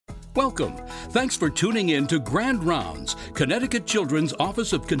Welcome. Thanks for tuning in to Grand Rounds, Connecticut Children's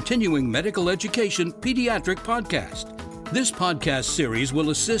Office of Continuing Medical Education Pediatric Podcast. This podcast series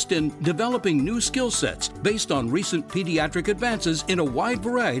will assist in developing new skill sets based on recent pediatric advances in a wide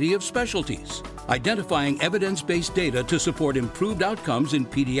variety of specialties, identifying evidence-based data to support improved outcomes in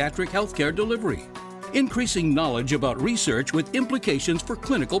pediatric healthcare delivery, increasing knowledge about research with implications for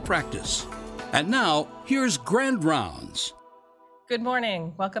clinical practice. And now, here's Grand Rounds. Good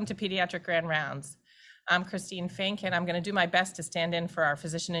morning. Welcome to Pediatric Grand Rounds. I'm Christine Fink, and I'm going to do my best to stand in for our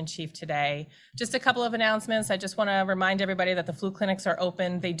physician-in-chief today. Just a couple of announcements. I just want to remind everybody that the flu clinics are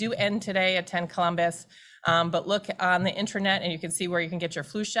open. They do end today at 10 Columbus, but look on the intranet and you can see where you can get your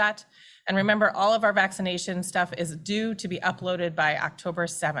flu shot. And remember, all of our vaccination stuff is due to be uploaded by October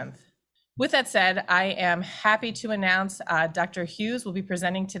 7th. With that said, I am happy to announce Dr. Hughes will be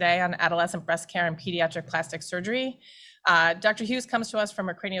presenting today on adolescent breast care and pediatric plastic surgery. Dr. Hughes comes to us from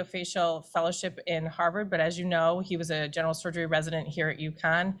a craniofacial fellowship in Harvard, but as you know, he was a general surgery resident here at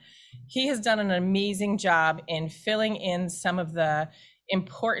UConn. He has done an amazing job in filling in some of the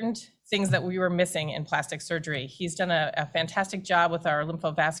important things that we were missing in plastic surgery. He's done a fantastic job with our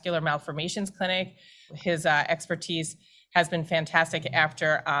lymphovascular malformations clinic. His expertise has been fantastic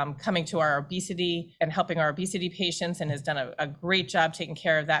after coming to our obesity and helping our obesity patients, and has done a great job taking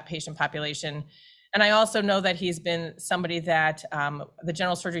care of that patient population. And I also know that he's been somebody that the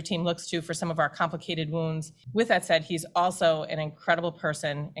general surgery team looks to for some of our complicated wounds. With that said, he's also an incredible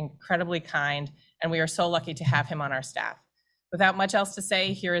person, incredibly kind, and we are so lucky to have him on our staff. Without much else to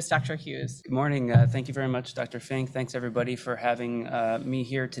say, here is Dr. Hughes. Good morning. Thank you very much, Dr. Fink. Thanks, everybody, for having me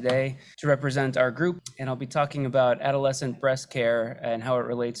here today to represent our group. And I'll be talking about adolescent breast care and how it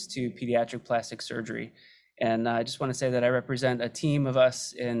relates to pediatric plastic surgery. And I just want to say that I represent a team of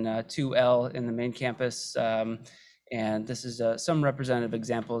us in 2L in the main campus. And this is some representative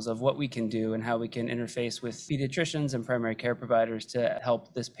examples of what we can do and how we can interface with pediatricians and primary care providers to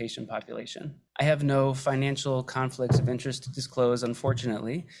help this patient population. I have no financial conflicts of interest to disclose,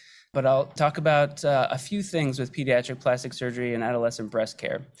 unfortunately, but I'll talk about a few things with pediatric plastic surgery and adolescent breast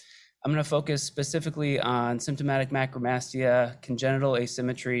care. I'm going to focus specifically on symptomatic macromastia, congenital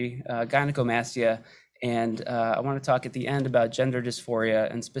asymmetry, gynecomastia, and I want to talk at the end about gender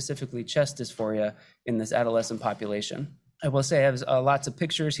dysphoria and specifically chest dysphoria in this adolescent population. I will say I have lots of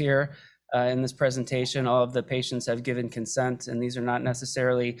pictures here in this presentation. All of the patients have given consent, and these are not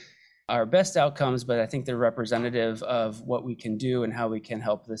necessarily our best outcomes, but I think they're representative of what we can do and how we can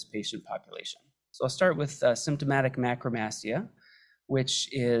help this patient population. So I'll start with symptomatic macromastia, which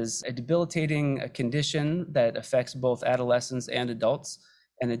is a debilitating condition that affects both adolescents and adults.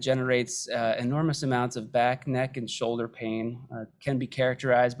 And it generates enormous amounts of back, neck, and shoulder pain. Can be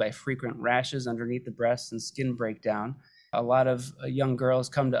characterized by frequent rashes underneath the breasts and skin breakdown. A lot of young girls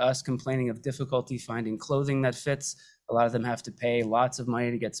come to us complaining of difficulty finding clothing that fits. A lot of them have to pay lots of money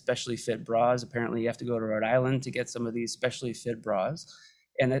to get specially fit bras. Apparently, you have to go to Rhode Island to get some of these specially fit bras.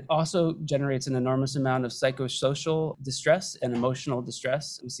 And it also generates an enormous amount of psychosocial distress and emotional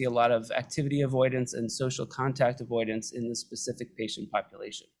distress. We see a lot of activity avoidance and social contact avoidance in this specific patient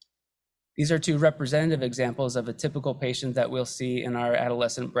population. These are two representative examples of a typical patient that we'll see in our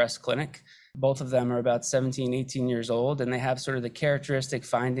adolescent breast clinic. Both of them are about 17, 18 years old, and they have sort of the characteristic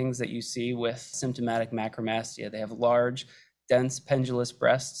findings that you see with symptomatic macromastia. They have large, dense, pendulous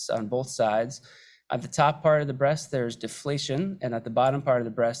breasts on both sides. At the top part of the breast, there's deflation, and at the bottom part of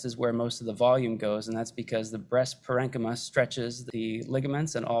the breast is where most of the volume goes, and that's because the breast parenchyma stretches the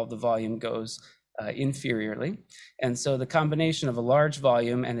ligaments and all of the volume goes inferiorly. And so the combination of a large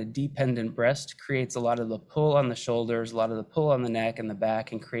volume and a dependent breast creates a lot of the pull on the shoulders, a lot of the pull on the neck and the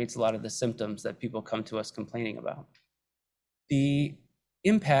back, and creates a lot of the symptoms that people come to us complaining about. The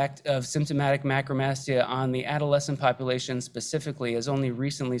impact of symptomatic macromastia on the adolescent population specifically has only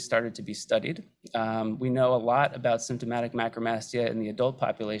recently started to be studied. We know a lot about symptomatic macromastia in the adult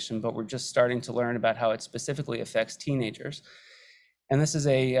population, but we're just starting to learn about how it specifically affects teenagers. And this is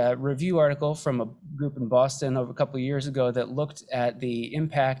a review article from a group in Boston over a couple of years ago that looked at the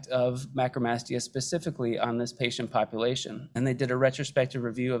impact of macromastia specifically on this patient population. And they did a retrospective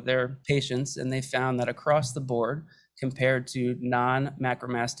review of their patients, and they found that across the board, compared to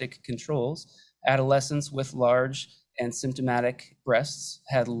non-macromastic controls, adolescents with large and symptomatic breasts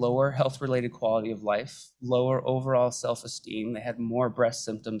had lower health-related quality of life, lower overall self-esteem. They had more breast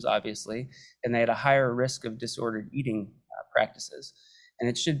symptoms, obviously, and they had a higher risk of disordered eating practices. And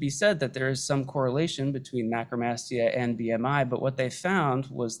it should be said that there is some correlation between macromastia and BMI, but what they found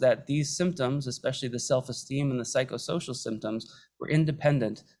was that these symptoms, especially the self-esteem and the psychosocial symptoms, were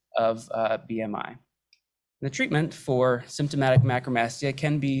independent of BMI. The treatment for symptomatic macromastia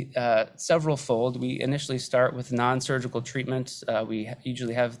can be several-fold. We initially start with non-surgical treatment. We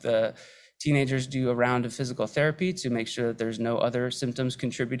usually have the teenagers do a round of physical therapy to make sure that there's no other symptoms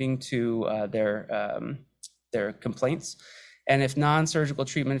contributing to their complaints. And if non-surgical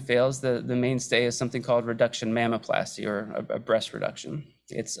treatment fails, the mainstay is something called reduction mammoplasty, or a breast reduction.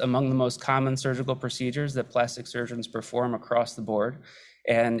 It's among the most common surgical procedures that plastic surgeons perform across the board.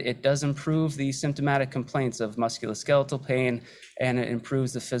 And it does improve the symptomatic complaints of musculoskeletal pain, and it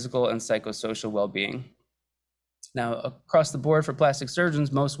improves the physical and psychosocial well-being. Now, across the board for plastic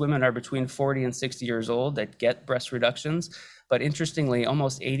surgeons, most women are between 40 and 60 years old that get breast reductions. But interestingly,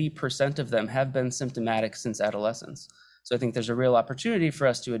 almost 80% of them have been symptomatic since adolescence. So I think there's a real opportunity for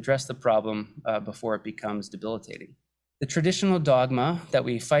us to address the problem before it becomes debilitating. The traditional dogma that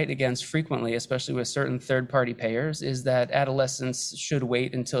we fight against frequently, especially with certain third-party payers, is that adolescents should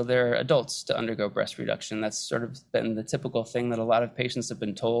wait until they're adults to undergo breast reduction. That's sort of been the typical thing that a lot of patients have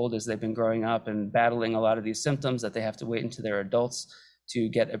been told as they've been growing up and battling a lot of these symptoms, that they have to wait until they're adults to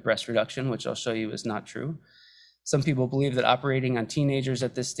get a breast reduction, which I'll show you is not true. Some people believe that operating on teenagers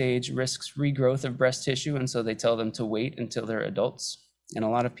at this stage risks regrowth of breast tissue, and so they tell them to wait until they're adults. And a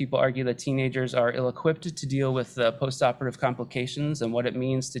lot of people argue that teenagers are ill-equipped to deal with postoperative complications and what it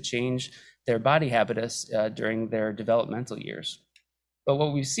means to change their body habitus during their developmental years. But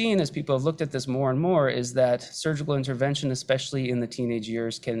what we've seen as people have looked at this more and more is that surgical intervention, especially in the teenage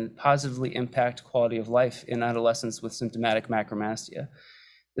years, can positively impact quality of life in adolescents with symptomatic macromastia.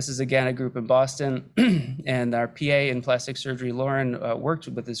 This is, again, a group in Boston, and our PA in plastic surgery, Lauren, worked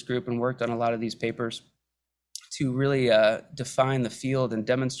with this group and worked on a lot of these papers to really define the field and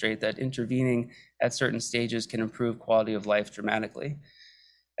demonstrate that intervening at certain stages can improve quality of life dramatically.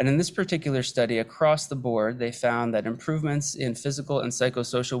 And in this particular study, across the board, they found that improvements in physical and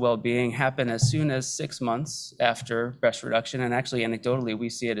psychosocial well-being happen as soon as 6 months after breast reduction. And actually, anecdotally, we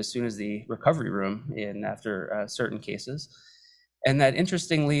see it as soon as the recovery room after certain cases. And that,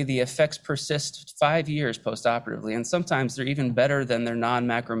 interestingly, the effects persist 5 years postoperatively, and sometimes they're even better than their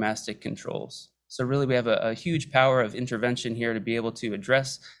non-macromastic controls. So really, we have a huge power of intervention here to be able to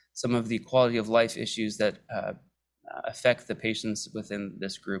address some of the quality of life issues that affect the patients within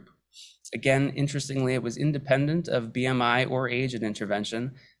this group. Again, interestingly, it was independent of BMI or age at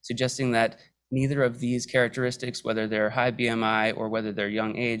intervention, suggesting that neither of these characteristics, whether they're high BMI or whether they're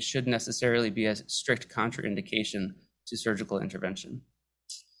young age, should necessarily be a strict contraindication to surgical intervention.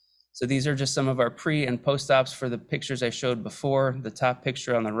 So these are just some of our pre and post-ops for the pictures I showed before. The top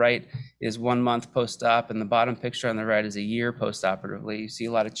picture on the right is 1 month post-op, and the bottom picture on the right is a year post-operatively. You see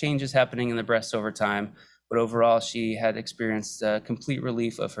a lot of changes happening in the breast over time, but overall she had experienced complete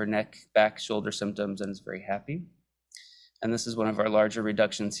relief of her neck, back, shoulder symptoms and is very happy. And this is one of our larger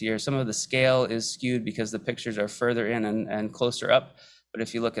reductions here. Some of the scale is skewed because the pictures are further in and closer up, but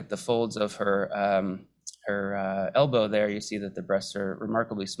if you look at the folds of her elbow there, you see that the breasts are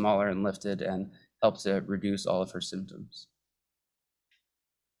remarkably smaller and lifted and help to reduce all of her symptoms.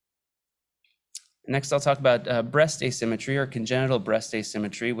 Next, I'll talk about breast asymmetry or congenital breast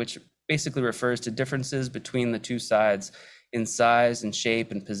asymmetry, which basically refers to differences between the two sides in size and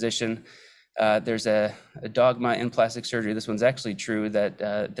shape and position. There's a dogma in plastic surgery, this one's actually true, that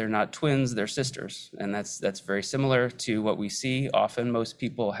they're not twins, they're sisters. And that's very similar to what we see. Often most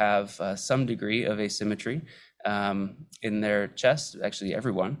people have some degree of asymmetry in their chest, actually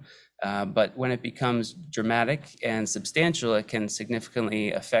everyone. But when it becomes dramatic and substantial, it can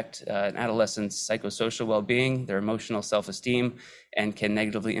significantly affect an adolescent's psychosocial well-being, their emotional self-esteem, and can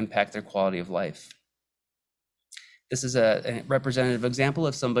negatively impact their quality of life. This is a representative example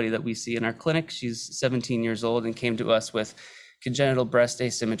of somebody that we see in our clinic. She's 17 years old and came to us with congenital breast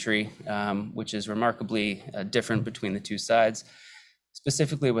asymmetry, which is remarkably different between the two sides.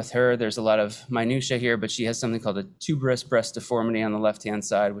 Specifically with her, there's a lot of minutia here, but she has something called a tuberous breast deformity on the left-hand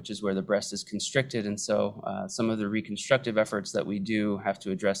side, which is where the breast is constricted. And so some of the reconstructive efforts that we do have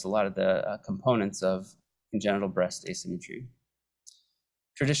to address a lot of the components of congenital breast asymmetry.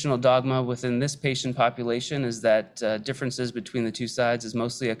 Traditional dogma within this patient population is that differences between the two sides is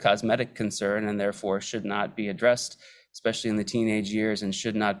mostly a cosmetic concern and therefore should not be addressed, especially in the teenage years, and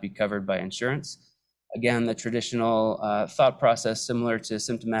should not be covered by insurance. Again, the traditional thought process similar to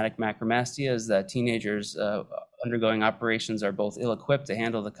symptomatic macromastia is that teenagers undergoing operations are both ill-equipped to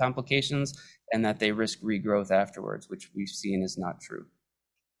handle the complications and that they risk regrowth afterwards, which we've seen is not true.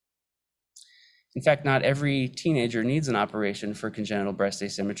 In fact, not every teenager needs an operation for congenital breast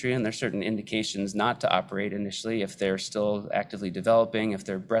asymmetry, and there are certain indications not to operate initially if they're still actively developing, if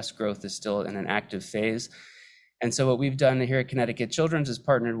their breast growth is still in an active phase. And so what we've done here at Connecticut Children's is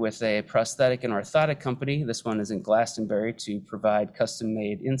partnered with a prosthetic and orthotic company. This one is in Glastonbury, to provide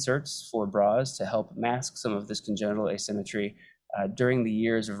custom-made inserts for bras to help mask some of this congenital asymmetry during the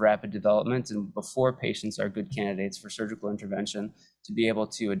years of rapid development and before patients are good candidates for surgical intervention, to be able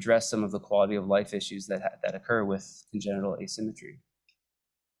to address some of the quality of life issues that occur with congenital asymmetry.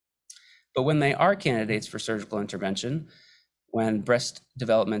 But when they are candidates for surgical intervention, when breast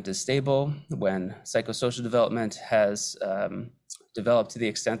development is stable, when psychosocial development has developed to the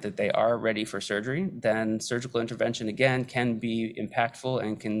extent that they are ready for surgery, then surgical intervention again can be impactful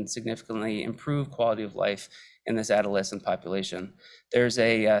and can significantly improve quality of life in this adolescent population. There's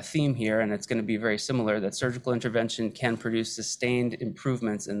a theme here, and it's going to be very similar, that surgical intervention can produce sustained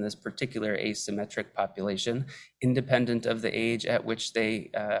improvements in this particular asymmetric population, independent of the age at which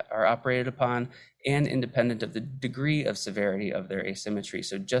they are operated upon, and independent of the degree of severity of their asymmetry.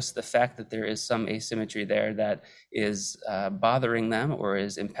 So just the fact that there is some asymmetry there that is bothering them or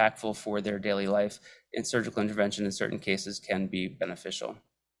is impactful for their daily life, in surgical intervention in certain cases can be beneficial.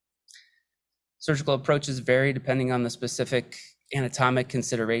 Surgical approaches vary depending on the specific anatomic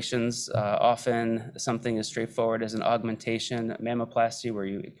considerations. Often something as straightforward as an augmentation mammoplasty, where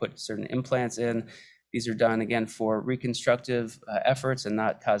you put certain implants in. These are done, again, for reconstructive efforts and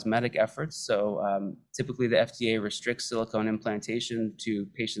not cosmetic efforts. So typically the FDA restricts silicone implantation to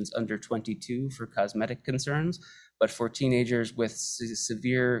patients under 22 for cosmetic concerns. But for teenagers with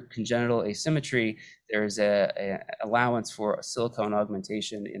severe congenital asymmetry, there is an allowance for silicone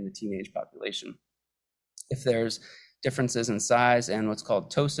augmentation in the teenage population. If there's differences in size and what's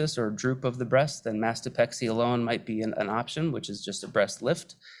called ptosis, or droop of the breast, then mastopexy alone might be an option, which is just a breast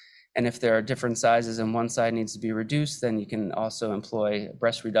lift. And if there are different sizes and one side needs to be reduced, then you can also employ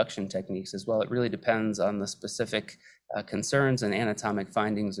breast reduction techniques as well. It really depends on the specific concerns and anatomic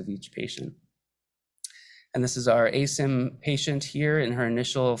findings of each patient. And this is our ASIM patient here in her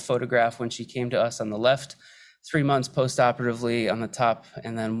initial photograph when she came to us on the left, 3 months post-operatively on the top,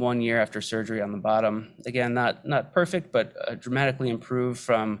 and then 1 year after surgery on the bottom. Again, not perfect, but dramatically improved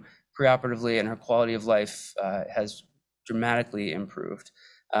from preoperatively, and her quality of life has dramatically improved.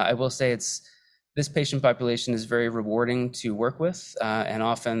 I will say this patient population is very rewarding to work with, and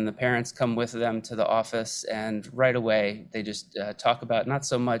often the parents come with them to the office, and right away they just talk about not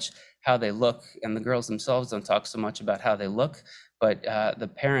so much how they look, and the girls themselves don't talk so much about how they look, but the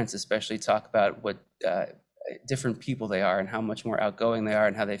parents especially talk about what different people they are and how much more outgoing they are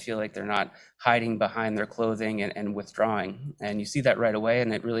and how they feel like they're not hiding behind their clothing and withdrawing. And you see that right away,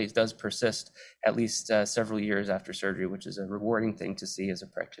 and it really does persist at least several years after surgery, which is a rewarding thing to see as a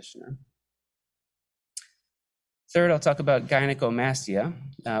practitioner. Third, I'll talk about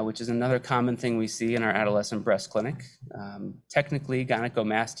gynecomastia, which is another common thing we see in our adolescent breast clinic. Technically,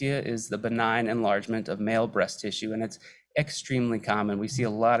 gynecomastia is the benign enlargement of male breast tissue, and it's extremely common. We see a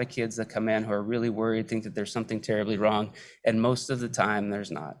lot of kids that come in who are really worried, think that there's something terribly wrong, and most of the time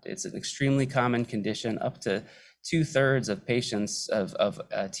there's not. It's an extremely common condition. Up to 2/3 of patients of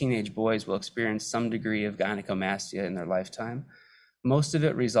teenage boys will experience some degree of gynecomastia in their lifetime. Most of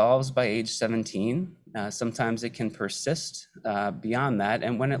it resolves by age 17. Sometimes it can persist beyond that.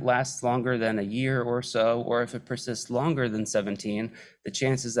 And when it lasts longer than a year or so, or if it persists longer than 17, the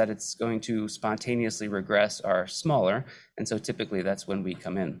chances that it's going to spontaneously regress are smaller. And so typically that's when we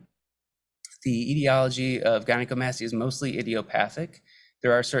come in. The etiology of gynecomastia is mostly idiopathic.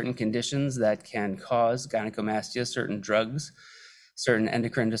 There are certain conditions that can cause gynecomastia, certain drugs, certain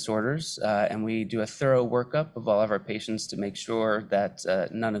endocrine disorders, and we do a thorough workup of all of our patients to make sure that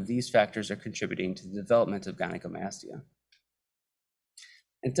none of these factors are contributing to the development of gynecomastia.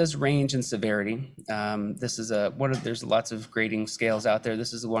 It does range in severity. This is there's lots of grading scales out there.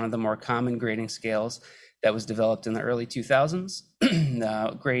 This is one of the more common grading scales that was developed in the early 2000s.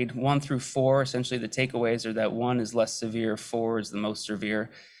 Grade 1 through 4, essentially the takeaways are that 1 is less severe, 4 is the most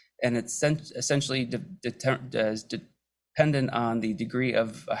severe, and it's essentially dependent on the degree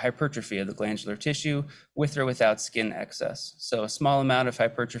of hypertrophy of the glandular tissue with or without skin excess. So a small amount of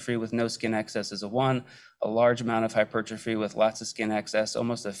hypertrophy with no skin excess is a 1, a large amount of hypertrophy with lots of skin excess,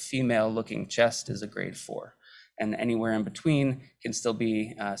 almost a female-looking chest, is a grade 4. And anywhere in between can still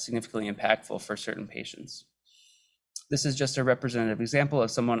be significantly impactful for certain patients. This is just a representative example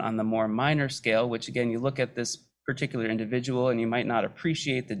of someone on the more minor scale, which again, you look at this particular individual and you might not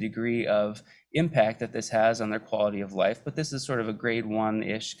appreciate the degree of impact that this has on their quality of life, but this is sort of a grade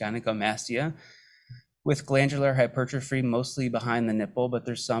 1-ish gynecomastia with glandular hypertrophy mostly behind the nipple, but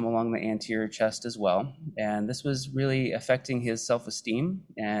there's some along the anterior chest as well. And this was really affecting his self-esteem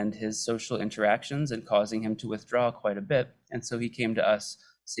and his social interactions and causing him to withdraw quite a bit. And so he came to us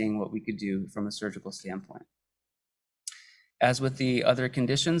seeing what we could do from a surgical standpoint. As with the other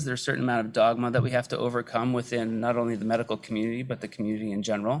conditions, there's a certain amount of dogma that we have to overcome within not only the medical community, but the community in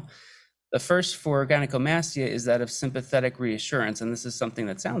general. The first for gynecomastia is that of sympathetic reassurance, and this is something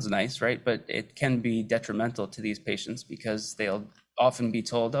that sounds nice, right? But it can be detrimental to these patients because they'll often be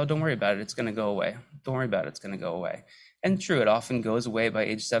told, oh, don't worry about it, it's going to go away. Don't worry about it, it's going to go away. And true, it often goes away by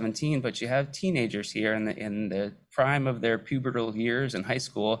age 17, but you have teenagers here in the prime of their pubertal years in high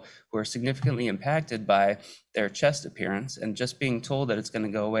school who are significantly impacted by their chest appearance, and just being told that it's going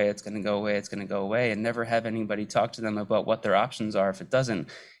to go away, it's going to go away, it's going to go away, and never have anybody talk to them about what their options are if it doesn't,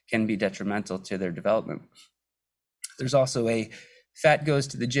 can be detrimental to their development. There's also a fat goes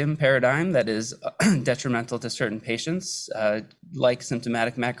to the gym paradigm that is detrimental to certain patients, like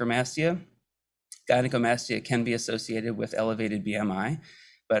symptomatic macromastia. Gynecomastia can be associated with elevated BMI,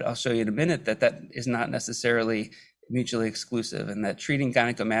 but I'll show you in a minute that that is not necessarily mutually exclusive, and that treating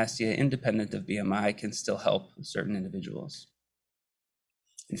gynecomastia independent of BMI can still help certain individuals.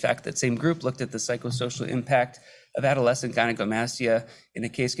 In fact, that same group looked at the psychosocial impact of adolescent gynecomastia in a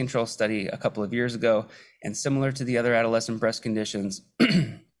case control study a couple of years ago, and similar to the other adolescent breast conditions,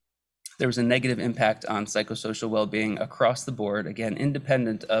 there was a negative impact on psychosocial well-being across the board, again,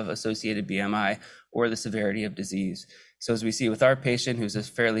 independent of associated BMI or the severity of disease. So as we see with our patient, who's a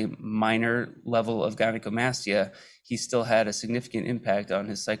fairly minor level of gynecomastia, he still had a significant impact on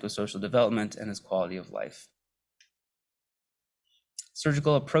his psychosocial development and his quality of life.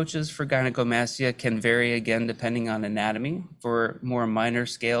 Surgical approaches for gynecomastia can vary, again, depending on anatomy. For more minor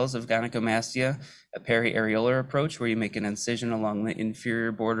scales of gynecomastia, a periareolar approach where you make an incision along the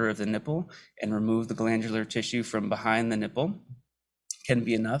inferior border of the nipple and remove the glandular tissue from behind the nipple can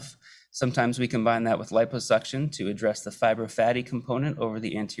be enough. Sometimes we combine that with liposuction to address the fibrofatty component over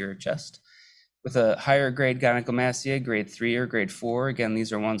the anterior chest. With a higher grade gynecomastia, grade 3 or grade 4, again,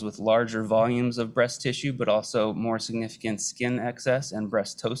 these are ones with larger volumes of breast tissue, but also more significant skin excess and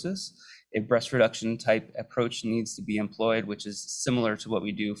breastosis. A breast reduction type approach needs to be employed, which is similar to what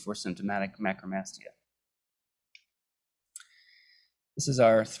we do for symptomatic macromastia. This is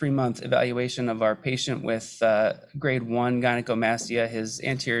our 3-month evaluation of our patient with grade 1 gynecomastia. His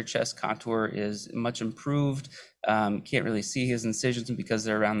anterior chest contour is much improved. Can't really see his incisions because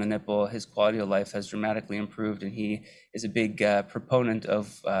they're around the nipple. His quality of life has dramatically improved, and he is a big proponent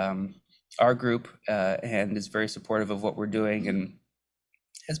of our group and is very supportive of what we're doing and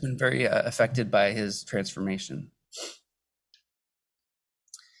has been very affected by his transformation.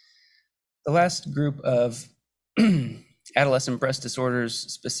 The last group of adolescent breast disorders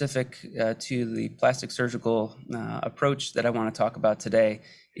specific to the plastic surgical approach that I want to talk about today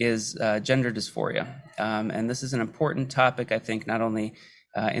is gender dysphoria. And this is an important topic, I think, not only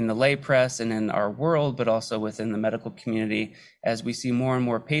in the lay press and in our world, but also within the medical community, as we see more and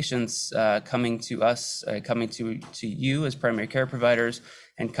more patients coming to us, coming to you as primary care providers,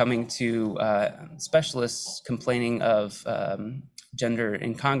 and coming to specialists complaining of gender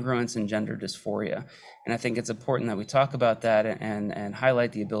incongruence and gender dysphoria. And I think it's important that we talk about that and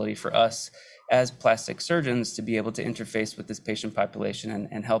highlight the ability for us as plastic surgeons to be able to interface with this patient population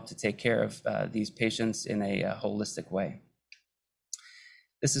and help to take care of these patients in a holistic way.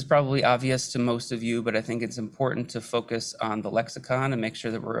 This is probably obvious to most of you, but I think it's important to focus on the lexicon and make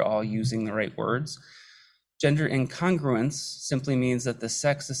sure that we're all using the right words. Gender incongruence simply means that the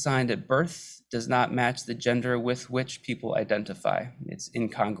sex assigned at birth does not match the gender with which people identify. It's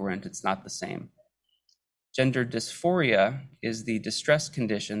incongruent, it's not the same. Gender dysphoria is the distress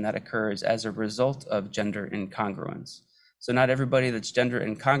condition that occurs as a result of gender incongruence. So not everybody that's gender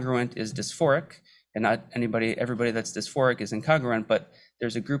incongruent is dysphoric, and not everybody that's dysphoric is incongruent, but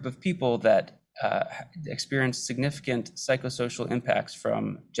there's a group of people that experience significant psychosocial impacts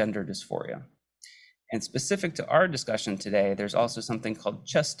from gender dysphoria. And specific to our discussion today, there's also something called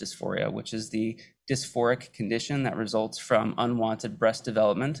chest dysphoria, which is the dysphoric condition that results from unwanted breast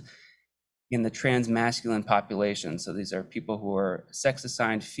development in the transmasculine population. So these are people who are sex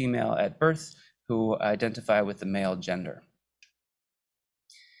assigned female at birth who identify with the male gender.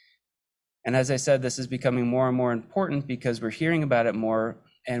 And as I said, this is becoming more and more important because we're hearing about it more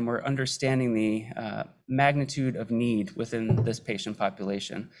and we're understanding the magnitude of need within this patient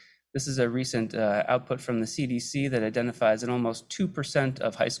population. This is a recent output from the CDC that identifies that almost 2%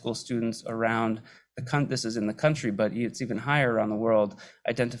 of high school students around this is in the country, but it's even higher around the world,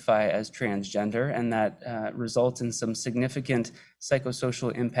 identify as transgender, and that results in some significant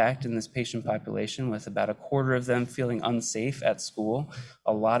psychosocial impact in this patient population, with about a quarter of them feeling unsafe at school.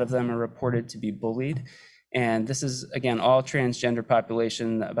 A lot of them are reported to be bullied. And this is, again, all transgender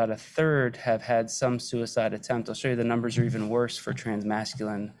population. About a third have had some suicide attempt. I'll show you the numbers are even worse for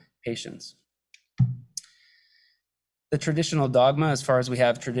transmasculine patients. The traditional dogma, as far as we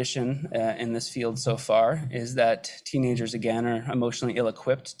have tradition in this field so far, is that teenagers, again, are emotionally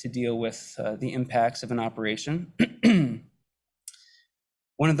ill-equipped to deal with the impacts of an operation.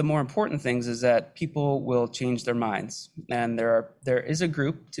 One of the more important things is that people will change their minds. And there is a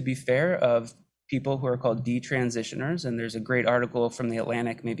group, to be fair, of people who are called detransitioners. And there's a great article from The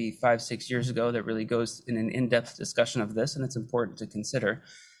Atlantic maybe 5-6 years ago that really goes in an in-depth discussion of this, and it's important to consider.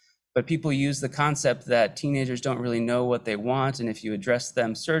 But people use the concept that teenagers don't really know what they want, and if you address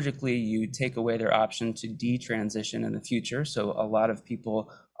them surgically, you take away their option to detransition in the future. So a lot of people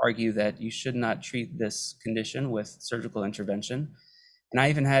argue that you should not treat this condition with surgical intervention. And I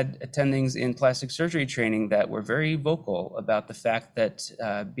even had attendings in plastic surgery training that were very vocal about the fact that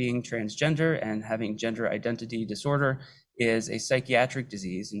being transgender and having gender identity disorder is a psychiatric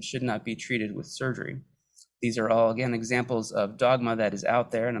disease and should not be treated with surgery. These are all, again, examples of dogma that is out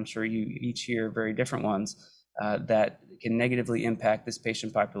there, and I'm sure you each hear very different ones that can negatively impact this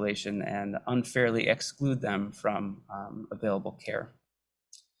patient population and unfairly exclude them from available care.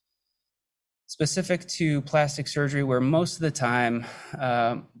 Specific to plastic surgery, where most of the time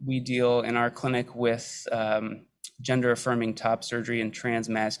we deal in our clinic with gender-affirming top surgery in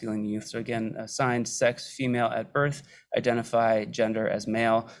transmasculine youth. So again, assigned sex female at birth, identify gender as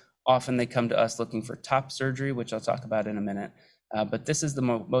male. Often they come to us looking for top surgery, which I'll talk about in a minute. But this is the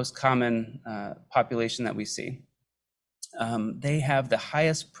most common population that we see. They have the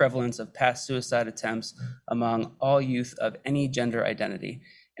highest prevalence of past suicide attempts among all youth of any gender identity.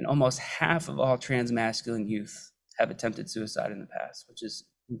 And almost half of all transmasculine youth have attempted suicide in the past, which is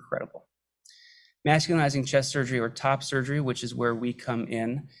incredible. Masculinizing chest surgery, or top surgery, which is where we come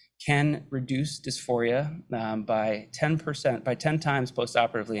in, can reduce dysphoria by 10%, by 10 times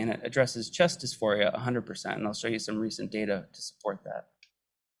postoperatively, and it addresses chest dysphoria 100%. And I'll show you some recent data to support that.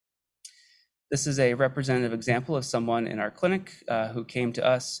 This is a representative example of someone in our clinic who came to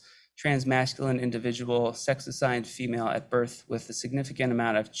us, transmasculine individual, sex assigned female at birth with a significant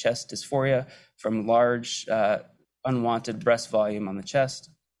amount of chest dysphoria from large unwanted breast volume on the chest.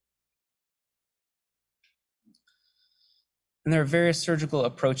 And there are various surgical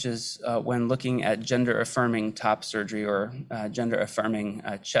approaches when looking at gender-affirming top surgery or gender-affirming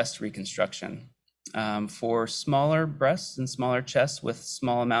chest reconstruction. For smaller breasts and smaller chests with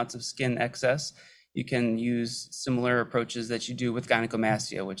small amounts of skin excess, you can use similar approaches that you do with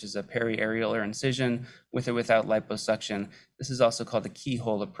gynecomastia, which is a periareolar incision with or without liposuction. This is also called the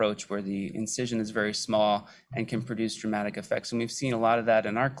keyhole approach, where the incision is very small and can produce dramatic effects. And we've seen a lot of that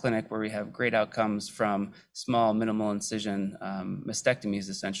in our clinic, where we have great outcomes from small minimal incision mastectomies,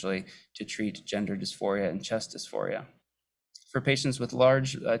 essentially, to treat gender dysphoria and chest dysphoria. For patients with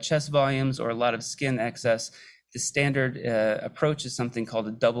large chest volumes or a lot of skin excess, the standard approach is something called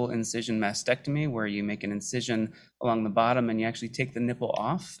a double incision mastectomy, where you make an incision along the bottom and you actually take the nipple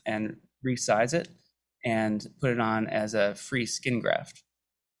off and resize it and put it on as a free skin graft.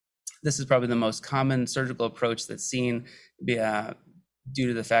 This is probably the most common surgical approach that's seen due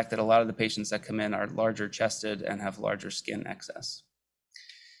to the fact that a lot of the patients that come in are larger chested and have larger skin excess.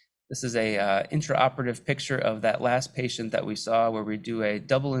 This is a intraoperative picture of that last patient that we saw, where we do a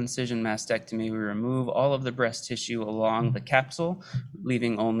double incision mastectomy. We remove all of the breast tissue along the capsule,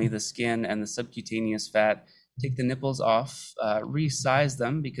 leaving only the skin and the subcutaneous fat. Take the nipples off, resize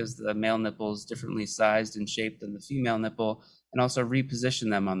them, because the male nipple is differently sized and shaped than the female nipple, and also reposition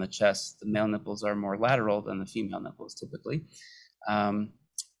them on the chest. The male nipples are more lateral than the female nipples typically.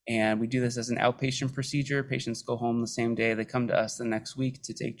 And we do this as an outpatient procedure. Patients go home the same day. They come to us the next week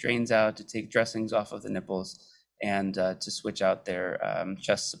to take drains out, to take dressings off of the nipples, and to switch out their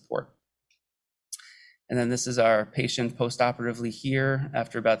chest support. And then this is our patient postoperatively here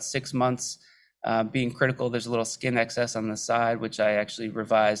after about 6 months. Being critical, there's a little skin excess on the side, which I actually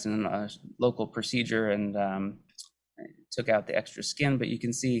revised in a local procedure and took out the extra skin, but you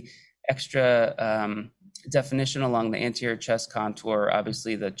can see extra definition along the anterior chest contour.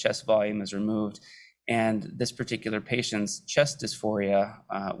 Obviously, the chest volume is removed, and this particular patient's chest dysphoria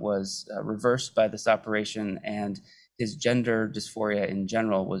was reversed by this operation, and his gender dysphoria in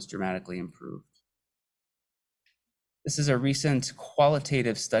general was dramatically improved. This is a recent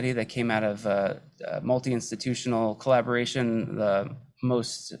qualitative study that came out of a multi-institutional collaboration. The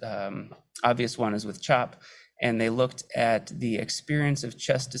most obvious one is with CHOP. And they looked at the experience of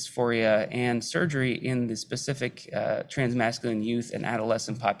chest dysphoria and surgery in the specific transmasculine youth and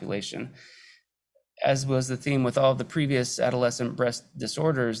adolescent population. as was the theme with all the previous adolescent breast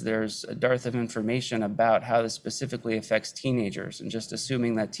disorders, there's a dearth of information about how this specifically affects teenagers. And just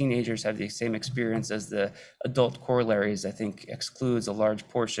assuming that teenagers have the same experience as the adult corollaries, I think excludes a large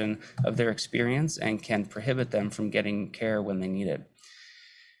portion of their experience and can prohibit them from getting care when they need it.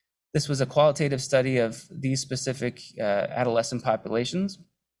 This was a qualitative study of these specific adolescent populations.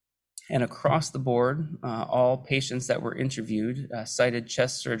 And across the board, all patients that were interviewed cited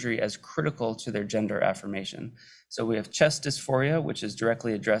chest surgery as critical to their gender affirmation. So we have chest dysphoria, which is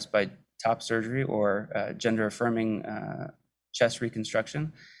directly addressed by top surgery or gender affirming chest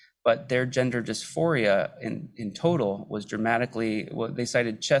reconstruction. But their gender dysphoria in total was dramatically, well, they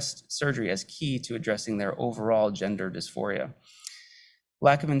cited chest surgery as key to addressing their overall gender dysphoria.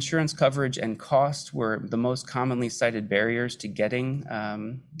 Lack of insurance coverage and cost were the most commonly cited barriers to getting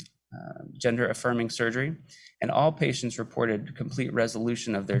gender affirming surgery, and all patients reported complete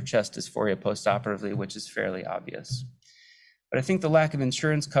resolution of their chest dysphoria postoperatively, which is fairly obvious. But I think the lack of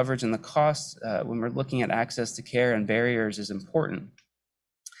insurance coverage and the costs when we're looking at access to care and barriers is important.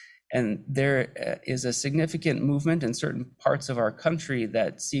 And there is a significant movement in certain parts of our country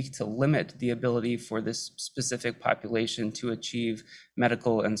that seek to limit the ability for this specific population to achieve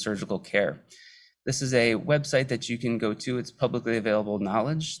medical and surgical care. This is a website that you can go to. It's publicly available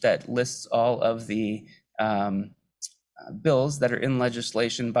knowledge that lists all of the bills that are in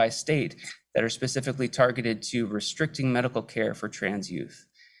legislation by state that are specifically targeted to restricting medical care for trans youth.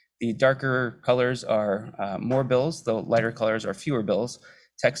 The darker colors are more bills, the lighter colors are fewer bills.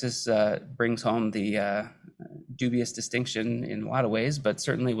 Texas brings home the dubious distinction in a lot of ways, but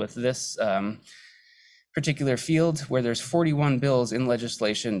certainly with this particular field where there's 41 bills in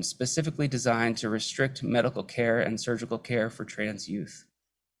legislation specifically designed to restrict medical care and surgical care for trans youth.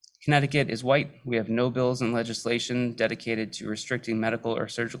 Connecticut is white. We have no bills in legislation dedicated to restricting medical or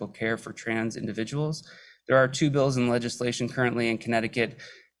surgical care for trans individuals. There are 2 bills in legislation currently in Connecticut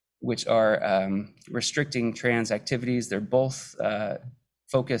which are restricting trans activities. They're both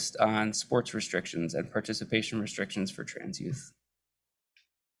focused on sports restrictions and participation restrictions for trans youth.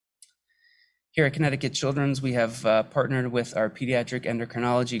 Here at Connecticut Children's, we have partnered with our pediatric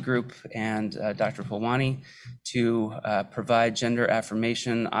endocrinology group and Dr. Pulwani to provide gender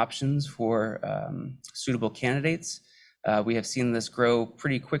affirmation options for suitable candidates. We have seen this grow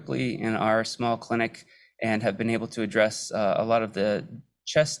pretty quickly in our small clinic and have been able to address a lot of the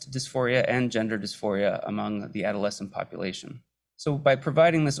chest dysphoria and gender dysphoria among the adolescent population. So by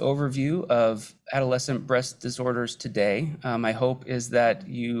providing this overview of adolescent breast disorders today, my hope is that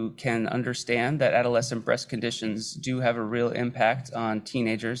you can understand that adolescent breast conditions do have a real impact on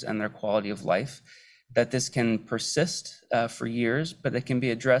teenagers and their quality of life, that this can persist for years, but it can be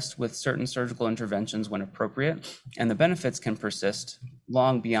addressed with certain surgical interventions when appropriate, and the benefits can persist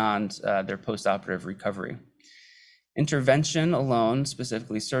long beyond their postoperative recovery. Intervention alone,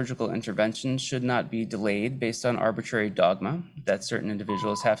 specifically surgical intervention, should not be delayed based on arbitrary dogma that certain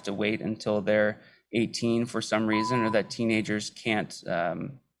individuals have to wait until they're 18 for some reason, or that teenagers can't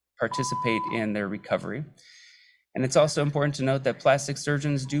participate in their recovery. And it's also important to note that plastic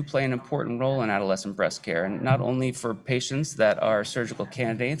surgeons do play an important role in adolescent breast care, and not only for patients that are surgical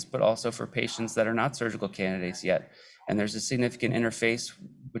candidates, but also for patients that are not surgical candidates yet. And there's a significant interface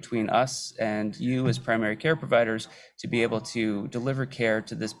between us and you as primary care providers to be able to deliver care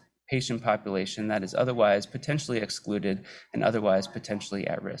to this patient population that is otherwise potentially excluded and otherwise potentially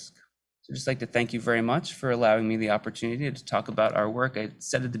at risk. So I'd just like to thank you very much for allowing me the opportunity to talk about our work. I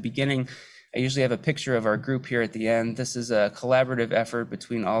said at the beginning, I usually have a picture of our group here at the end. This is a collaborative effort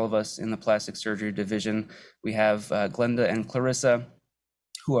between all of us in the plastic surgery division. We have Glenda and Clarissa,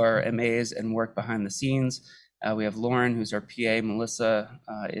 who are MAs and work behind the scenes. We have Lauren, who's our PA, Melissa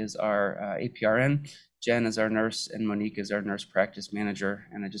is our APRN, Jen is our nurse, and Monique is our nurse practice manager.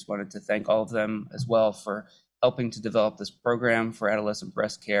 And I just wanted to thank all of them as well for helping to develop this program for adolescent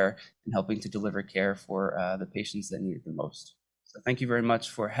breast care and helping to deliver care for the patients that need it the most. So thank you very much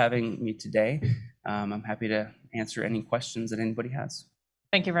for having me today. I'm happy to answer any questions that anybody has.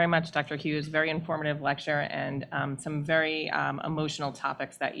 Thank you very much, Dr. Hughes. Very informative lecture and some very emotional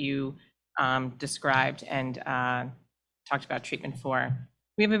topics that you described and talked about treatment for.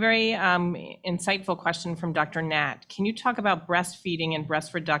 We have a very insightful question from Dr. Nat. Can you talk about breastfeeding and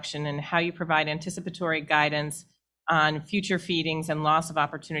breast reduction and how you provide anticipatory guidance on future feedings and loss of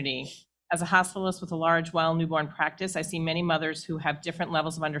opportunity? As a hospitalist with a large, well newborn practice, I see many mothers who have different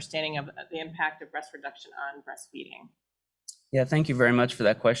levels of understanding of the impact of breast reduction on breastfeeding. Yeah, thank you very much for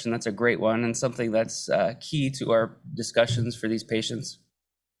that question. That's a great one and something that's key to our discussions for these patients.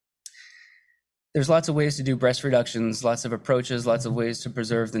 There's lots of ways to do breast reductions, lots of approaches, lots of ways to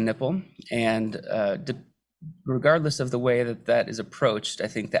preserve the nipple. And regardless of the way that is approached, I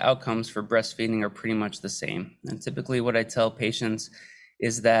think the outcomes for breastfeeding are pretty much the same. And typically what I tell patients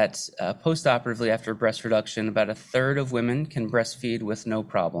is that post-operatively after breast reduction, about a third of women can breastfeed with no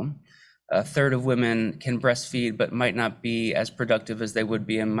problem. A third of women can breastfeed but might not be as productive as they would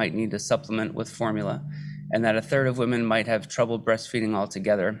be and might need to supplement with formula. And that a third of women might have trouble breastfeeding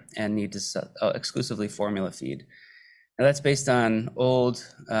altogether and need to exclusively formula feed. Now that's based on old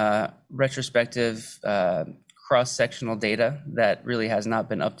retrospective cross-sectional data that really has not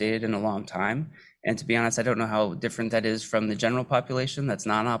been updated in a long time. And to be honest, I don't know how different that is from the general population that's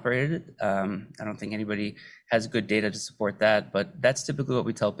non-operated. I don't think anybody has good data to support that, but that's typically what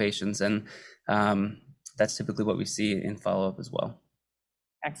we tell patients, and that's typically what we see in follow-up as well.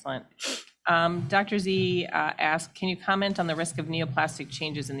 Excellent. Dr. Z asked, can you comment on the risk of neoplastic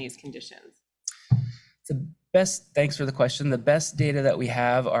changes in these conditions? Thanks for the question. The best data that we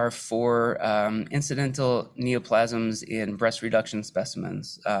have are for incidental neoplasms in breast reduction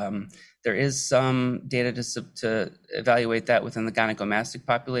specimens. There is some data to evaluate that within the gynecomastic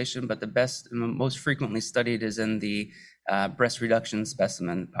population, but the best and most frequently studied is in the breast reduction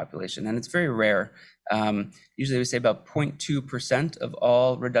specimen population, and it's very rare. Usually we say about 0.2% of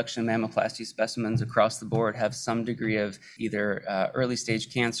all reduction mammoplasty specimens across the board have some degree of either early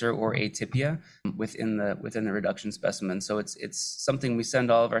stage cancer or atypia within the reduction specimen. So it's something we send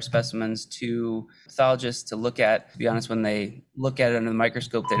all of our specimens to pathologists to look at. To be honest, when they look at it under the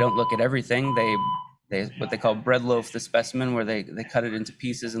microscope, they don't look at everything. They what they call bread loaf the specimen, where they cut it into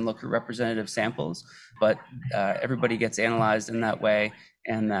pieces and look at representative samples. But everybody gets analyzed in that way,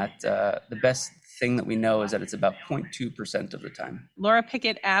 and that the best thing that we know is that it's about 0.2% of the time. Laura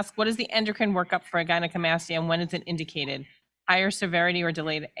Pickett asked, what is the endocrine workup for a gynecomastia and when is it indicated? Higher severity or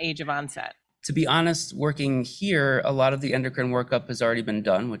delayed age of onset? To be honest, working here, a lot of the endocrine workup has already been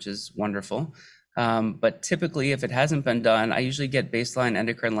done, which is wonderful. But typically, if it hasn't been done, I usually get baseline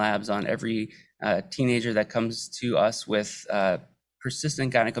endocrine labs on every teenager that comes to us with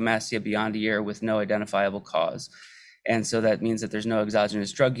persistent gynecomastia beyond a year with no identifiable cause. And so that means that there's no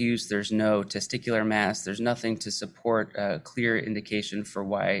exogenous drug use, there's no testicular mass, there's nothing to support a clear indication for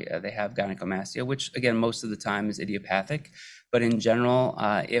why they have gynecomastia, which again, most of the time is idiopathic. But in general,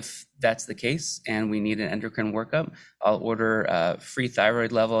 if that's the case and we need an endocrine workup, I'll order free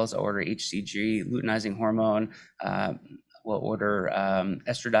thyroid levels, I'll order HCG, luteinizing hormone, we'll order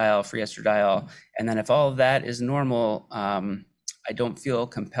estradiol, free estradiol. And then if all of that is normal, I don't feel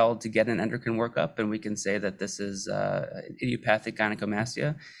compelled to get an endocrine workup, and we can say that this is idiopathic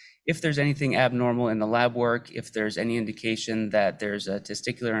gynecomastia. If there's anything abnormal in the lab work, if there's any indication that there's a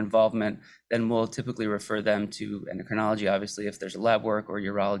testicular involvement, then we'll typically refer them to endocrinology, obviously, if there's a lab work, or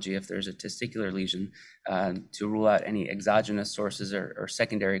urology if there's a testicular lesion, to rule out any exogenous sources or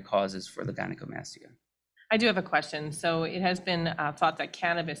secondary causes for the gynecomastia. I do have a question. So it has been thought that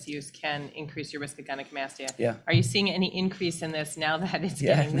cannabis use can increase your risk of gynecomastia. Yeah. Are you seeing any increase in this now that it's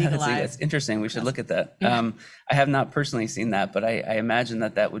getting legalized? That's interesting. We should look at that. I have not personally seen that, but I imagine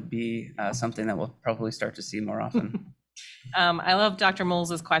that would be something that we'll probably start to see more often. I love Dr.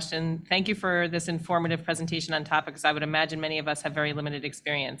 Moles' question. Thank you for this informative presentation on topics I would imagine many of us have very limited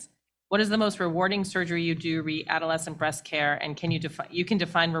experience. What is the most rewarding surgery you do re-adolescent breast care, and can you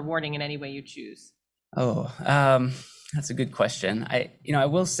define rewarding in any way you choose? Oh, that's a good question. I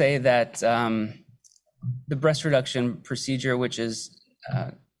will say that the breast reduction procedure, which is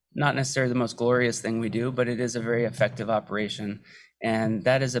not necessarily the most glorious thing we do, but it is a very effective operation. And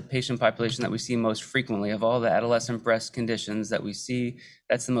that is a patient population that we see most frequently. Of all the adolescent breast conditions that we see,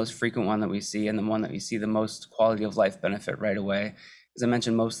 that's the most frequent one that we see, and the one that we see the most quality of life benefit right away. As I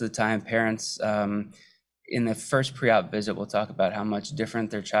mentioned, most of the time, parents in the first pre-op visit, we'll talk about how much different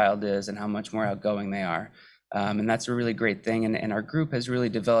their child is and how much more outgoing they are. And that's a really great thing. And our group has really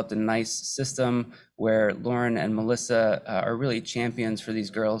developed a nice system where Lauren and Melissa are really champions for these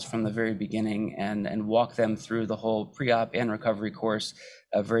girls from the very beginning and walk them through the whole pre-op and recovery course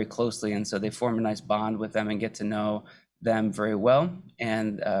very closely. And so they form a nice bond with them and get to know them very well,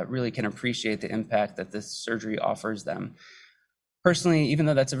 and really can appreciate the impact that this surgery offers them. Personally, even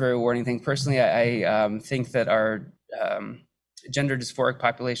though that's a very rewarding thing, personally, I think that our gender dysphoric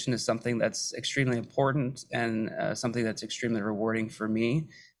population is something that's extremely important and something that's extremely rewarding for me.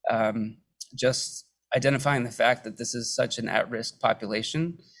 Just identifying the fact that this is such an at-risk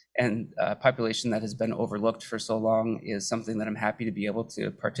population, and a population that has been overlooked for so long, is something that I'm happy to be able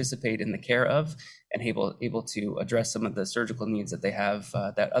to participate in the care of and able to address some of the surgical needs that they have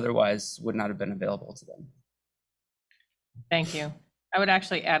that otherwise would not have been available to them. Thank you. I would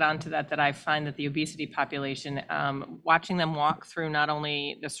actually add on to that I find that the obesity population, watching them walk through not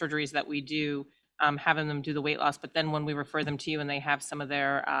only the surgeries that we do, having them do the weight loss, but then when we refer them to you and they have some of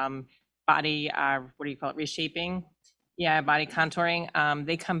their body, what do you call it, reshaping? Yeah, body contouring,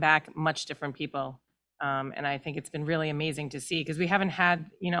 they come back much different people. And I think it's been really amazing to see, because we haven't had,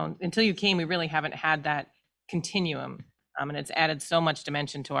 until you came, we really haven't had that continuum. And it's added so much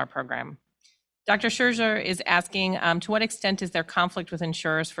dimension to our program. Dr. Scherzer is asking, to what extent is there conflict with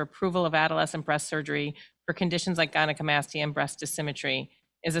insurers for approval of adolescent breast surgery for conditions like gynecomastia and breast dysymmetry?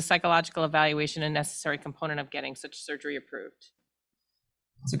 Is a psychological evaluation a necessary component of getting such surgery approved?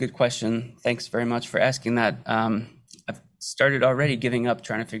 That's a good question. Thanks very much for asking that. I've started already giving up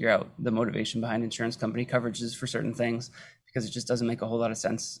trying to figure out the motivation behind insurance company coverages for certain things, because it just doesn't make a whole lot of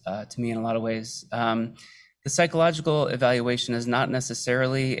sense to me in a lot of ways. The psychological evaluation is not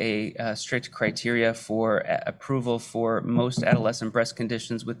necessarily a strict criteria for approval for most adolescent breast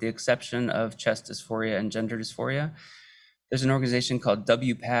conditions, with the exception of chest dysphoria and gender dysphoria. There's an organization called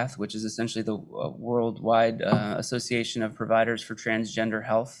WPATH, which is essentially the worldwide association of providers for transgender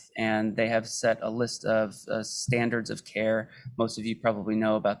health, and they have set a list of standards of care. Most of you probably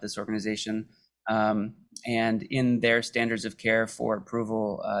know about this organization. And in their standards of care for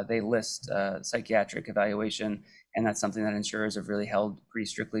approval, they list psychiatric evaluation, and that's something that insurers have really held pretty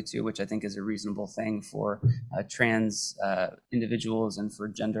strictly to, which I think is a reasonable thing for trans individuals and for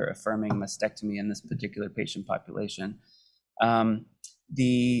gender-affirming mastectomy in this particular patient population.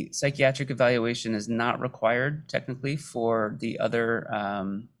 The psychiatric evaluation is not required technically for the other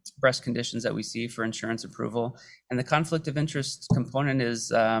breast conditions that we see for insurance approval. And the conflict of interest component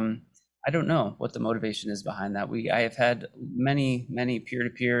is, I don't know what the motivation is behind that. I have had many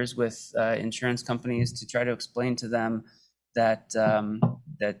peer-to-peers with insurance companies to try to explain to them that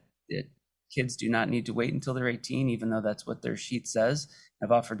kids do not need to wait until they're 18, even though that's what their sheet says.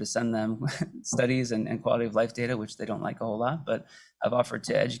 I've offered to send them studies and quality of life data, which they don't like a whole lot, but I've offered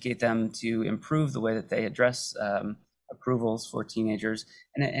to educate them to improve the way that they address approvals for teenagers.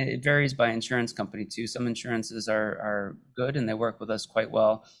 And it varies by insurance company too. Some insurances are good and they work with us quite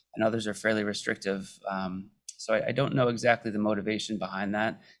well, and others are fairly restrictive. So I don't know exactly the motivation behind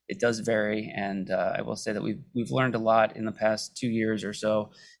that. It does vary, and I will say that we've learned a lot in the past 2 years or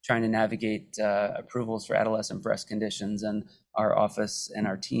so trying to navigate approvals for adolescent breast conditions, and our office and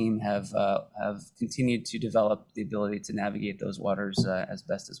our team have continued to develop the ability to navigate those waters as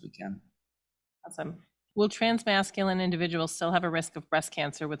best as we can. Awesome. Will transmasculine individuals still have a risk of breast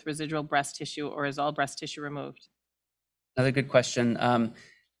cancer with residual breast tissue, or is all breast tissue removed? Another good question.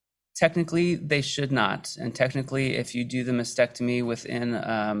 Technically, they should not. And technically, if you do the mastectomy within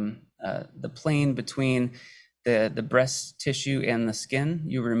the plane between the breast tissue and the skin,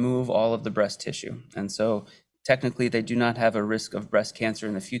 you remove all of the breast tissue. And so technically, they do not have a risk of breast cancer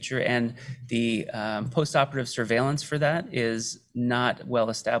in the future. And the postoperative surveillance for that is not well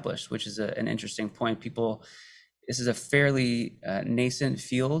established, which is an interesting point. This is a fairly nascent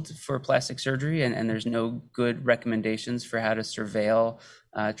field for plastic surgery, and there's no good recommendations for how to surveil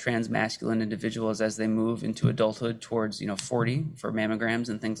transmasculine individuals as they move into adulthood towards 40 for mammograms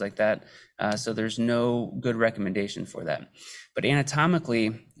and things like that. So there's no good recommendation for that. But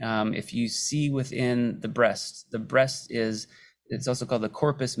anatomically, if you see within the breast it's also called the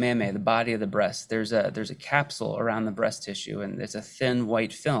corpus mammae, the body of the breast. There's a capsule around the breast tissue, and it's a thin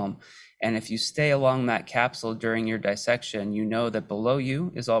white film. And if you stay along that capsule during your dissection, you know that below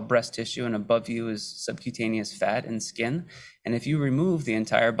you is all breast tissue and above you is subcutaneous fat and skin. And if you remove the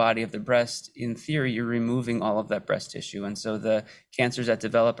entire body of the breast, in theory, you're removing all of that breast tissue. And so the cancers that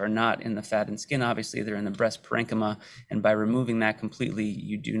develop are not in the fat and skin, obviously, they're in the breast parenchyma. And by removing that completely,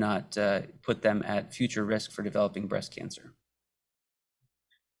 you do not put them at future risk for developing breast cancer.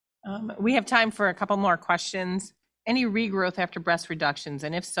 We have time for a couple more questions. Any regrowth after breast reductions?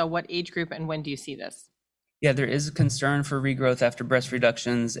 And if so, what age group and when do you see this? Yeah, there is a concern for regrowth after breast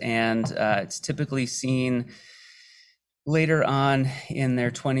reductions, and it's typically seen later on in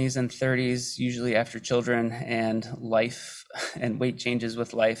their 20s and 30s, usually after children and life and weight changes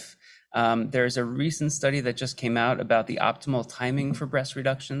with life. There's a recent study that just came out about the optimal timing for breast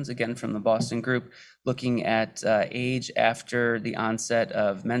reductions, again from the Boston group, looking at age after the onset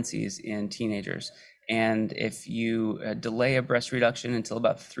of menses in teenagers. And if you delay a breast reduction until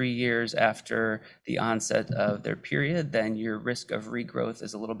about 3 years after the onset of their period, then your risk of regrowth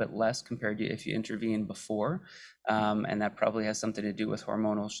is a little bit less compared to if you intervene before. And that probably has something to do with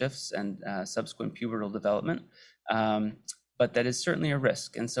hormonal shifts and subsequent pubertal development. But that is certainly a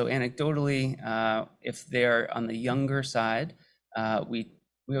risk. And so anecdotally, if they're on the younger side, we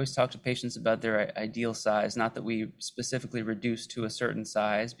we always talk to patients about their ideal size, not that we specifically reduce to a certain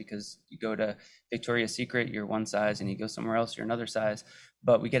size, because you go to Victoria's Secret, you're one size, and you go somewhere else, you're another size.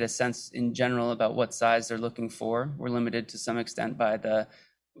 But we get a sense in general about what size they're looking for. We're limited to some extent by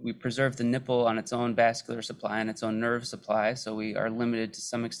we preserve the nipple on its own vascular supply and its own nerve supply. So we are limited to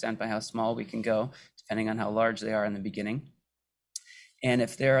some extent by how small we can go, depending on how large they are in the beginning. And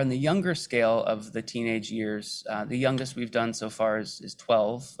if they're on the younger scale of the teenage years, the youngest we've done so far is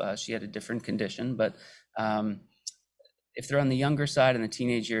 12. She had a different condition, but if they're on the younger side in the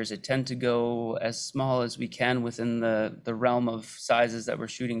teenage years, it tend to go as small as we can within the realm of sizes that we're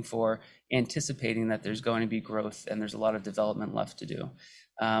shooting for, anticipating that there's going to be growth and there's a lot of development left to do.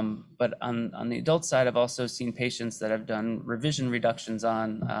 But on the adult side, I've also seen patients that have done revision reductions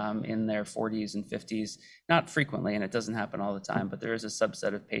in their 40s and 50s, not frequently, and it doesn't happen all the time, but there is a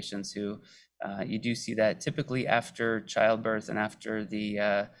subset of patients who you do see that typically after childbirth and after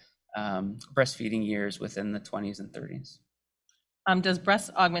the breastfeeding years within the 20s and 30s. Does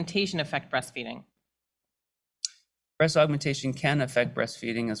breast augmentation affect breastfeeding? Breast augmentation can affect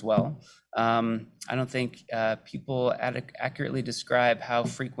breastfeeding as well. I don't think people accurately describe how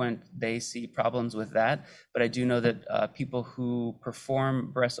frequent they see problems with that, but I do know that people who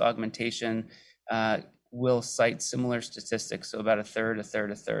perform breast augmentation will cite similar statistics, so about a third.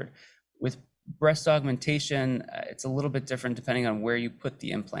 With breast augmentation, it's a little bit different depending on where you put the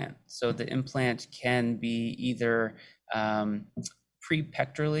implant. So the implant can be either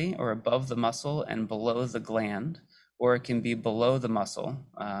prepectorally or above the muscle and below the gland, or it can be below the muscle.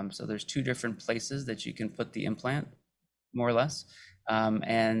 So there's two different places that you can put the implant, more or less.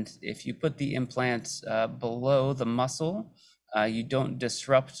 And if you put the implant below the muscle, you don't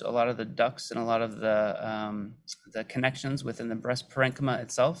disrupt a lot of the ducts and a lot of the connections within the breast parenchyma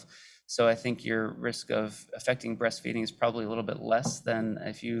itself. So I think your risk of affecting breastfeeding is probably a little bit less than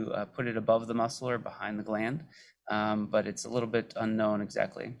if you put it above the muscle or behind the gland. But it's a little bit unknown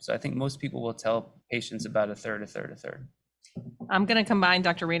exactly. So I think most people will tell patients about a third. I'm going to combine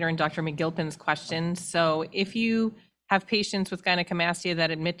Dr. Rader and Dr. McGilpin's questions. So if you have patients with gynecomastia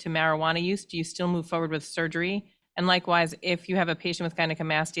that admit to marijuana use, do you still move forward with surgery? And likewise, if you have a patient with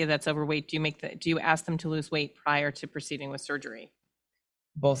gynecomastia that's overweight, do you ask them to lose weight prior to proceeding with surgery?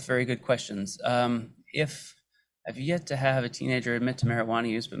 Both very good questions. If I've yet to have a teenager admit to marijuana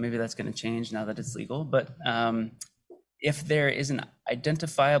use, but maybe that's going to change now that it's legal. But if there is an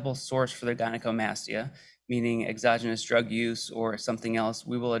identifiable source for their gynecomastia, meaning exogenous drug use or something else,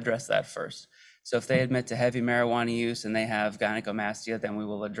 we will address that first. So if they admit to heavy marijuana use and they have gynecomastia, then we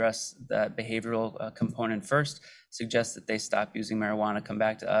will address the behavioral component first, suggest that they stop using marijuana, come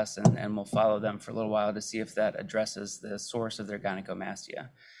back to us, and we'll follow them for a little while to see if that addresses the source of their gynecomastia.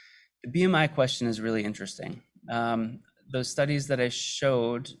 The BMI question is really interesting. Those studies that I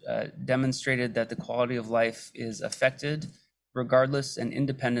showed demonstrated that the quality of life is affected regardless and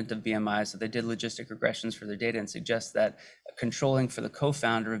independent of BMI. So they did logistic regressions for their data and suggest that controlling for the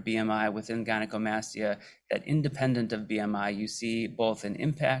co-founder of BMI within gynecomastia, that independent of BMI, you see both an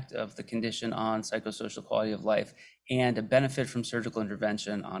impact of the condition on psychosocial quality of life and a benefit from surgical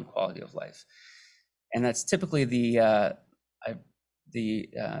intervention on quality of life. And that's typically the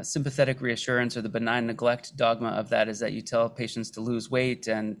sympathetic reassurance or the benign neglect dogma of that is that you tell patients to lose weight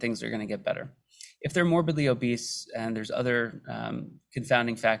and things are going to get better. If they're morbidly obese and there's other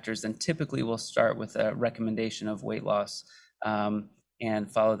confounding factors, then typically we'll start with a recommendation of weight loss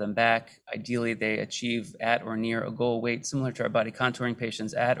and follow them back. Ideally, they achieve at or near a goal weight, similar to our body contouring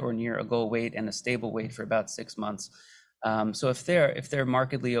patients, at or near a goal weight and a stable weight for about 6 months. So if they're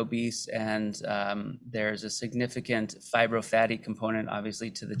markedly obese and there's a significant fibrofatty component, obviously,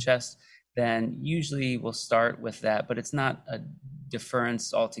 to the chest, then usually we'll start with that, but it's not a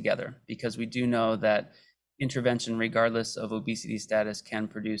deference altogether, because we do know that intervention, regardless of obesity status, can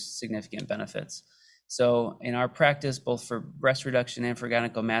produce significant benefits. So in our practice, both for breast reduction and for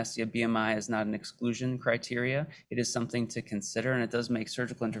gynecomastia, BMI is not an exclusion criteria. It is something to consider, and it does make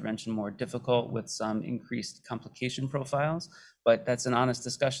surgical intervention more difficult with some increased complication profiles. But that's an honest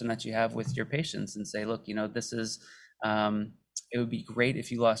discussion that you have with your patients and say, look, this is, it would be great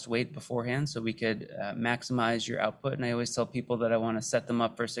if you lost weight beforehand so we could maximize your output. And I always tell people that I want to set them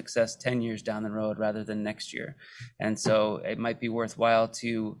up for success 10 years down the road rather than next year. And so it might be worthwhile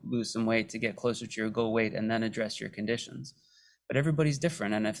to lose some weight to get closer to your goal weight and then address your conditions. But everybody's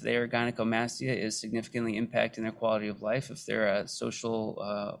different. And if their gynecomastia is significantly impacting their quality of life, if they're a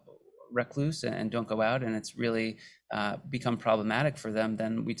social recluse and don't go out and it's really become problematic for them,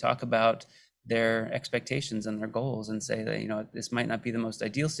 then we talk about their expectations and their goals and say that, this might not be the most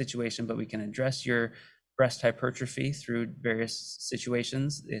ideal situation, but we can address your breast hypertrophy through various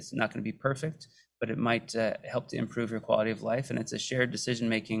situations. It's not going to be perfect, but it might help to improve your quality of life. And it's a shared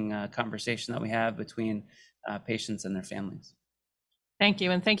decision-making conversation that we have between patients and their families. Thank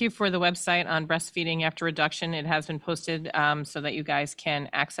you. And thank you for the website on breastfeeding after reduction. It has been posted so that you guys can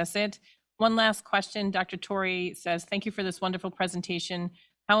access it. One last question. Dr. Torrey says, thank you for this wonderful presentation.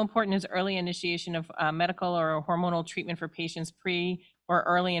 How important is early initiation of medical or hormonal treatment for patients pre or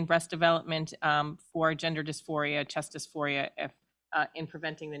early in breast development for gender dysphoria, chest dysphoria, in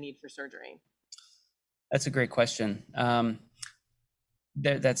preventing the need for surgery? That's a great question.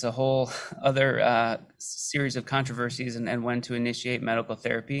 That's a whole other series of controversies and when to initiate medical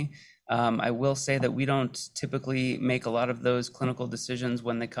therapy. I will say that we don't typically make a lot of those clinical decisions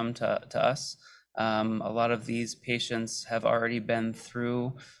when they come to us. A lot of these patients have already been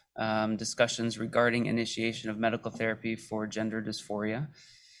through discussions regarding initiation of medical therapy for gender dysphoria.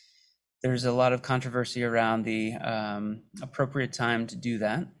 There's a lot of controversy around the appropriate time to do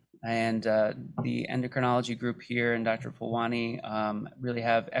that. And the endocrinology group here and Dr. Pulwani really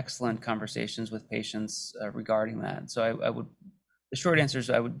have excellent conversations with patients regarding that. So the short answer is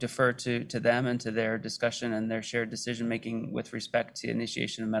I would defer to them and to their discussion and their shared decision-making with respect to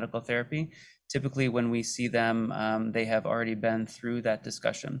initiation of medical therapy. Typically, when we see them, they have already been through that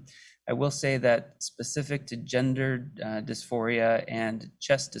discussion. I will say that specific to gender dysphoria and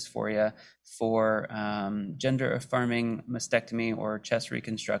chest dysphoria for gender-affirming mastectomy or chest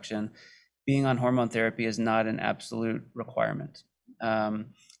reconstruction, being on hormone therapy is not an absolute requirement.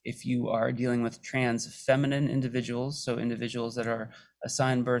 If you are dealing with trans feminine individuals, so individuals that are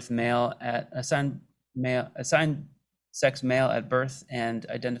assigned sex male at birth and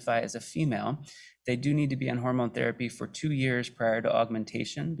identify as a female, they do need to be on hormone therapy for 2 years prior to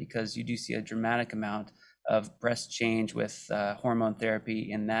augmentation, because you do see a dramatic amount of breast change with hormone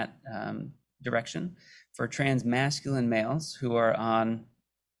therapy in that direction. For trans masculine males who are on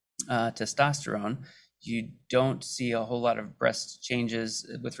testosterone, you don't see a whole lot of breast changes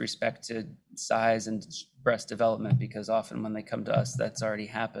with respect to size and breast development, because often when they come to us, that's already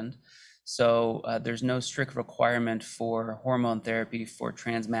happened. So there's no strict requirement for hormone therapy for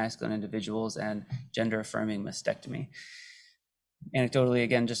trans masculine individuals and gender-affirming mastectomy. Anecdotally,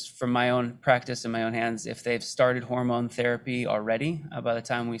 again, just from my own practice in my own hands, if they've started hormone therapy already, by the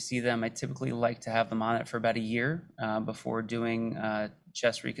time we see them, I typically like to have them on it for about a year before doing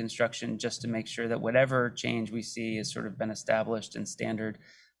chest reconstruction, just to make sure that whatever change we see has sort of been established and standard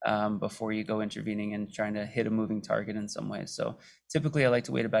before you go intervening and trying to hit a moving target in some way. So typically I like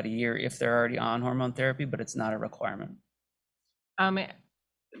to wait about a year if they're already on hormone therapy, but it's not a requirement.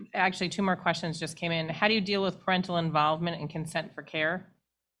 Actually, 2 more questions just came in. How do you deal with parental involvement and consent for care?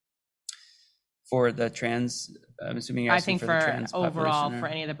 For the trans, I'm assuming you're asking for the trans overall, population, for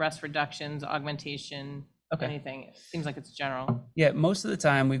any of the breast reductions, augmentation, anything. It seems like it's general. Yeah, most of the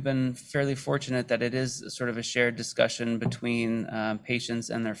time we've been fairly fortunate that it is sort of a shared discussion between patients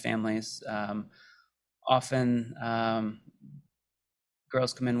and their families. Often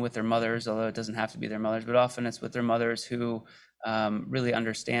girls come in with their mothers, although it doesn't have to be their mothers, but often it's with their mothers who really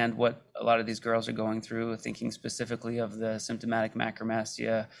understand what a lot of these girls are going through, thinking specifically of the symptomatic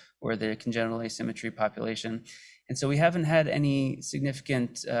macromastia or the congenital asymmetry population. And so we haven't had any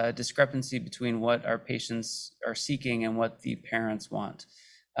significant discrepancy between what our patients are seeking and what the parents want,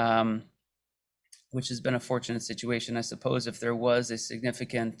 which has been a fortunate situation. I suppose if there was a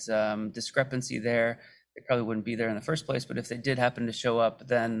significant discrepancy there, they probably wouldn't be there in the first place. But if they did happen to show up,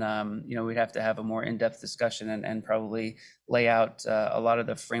 then we'd have to have a more in-depth discussion and probably lay out a lot of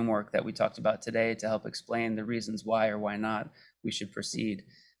the framework that we talked about today to help explain the reasons why or why not we should proceed.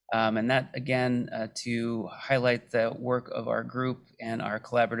 And that, again, to highlight the work of our group and our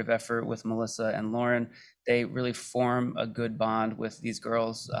collaborative effort with Melissa and Lauren, they really form a good bond with these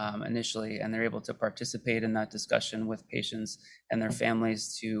girls initially, and they're able to participate in that discussion with patients and their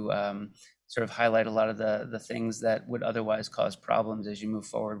families to sort of highlight a lot of the things that would otherwise cause problems as you move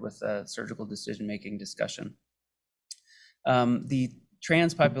forward with a surgical decision-making discussion. The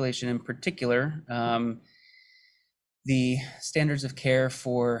trans population in particular, the standards of care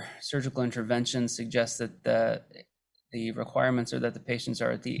for surgical intervention suggest that the requirements are that the patients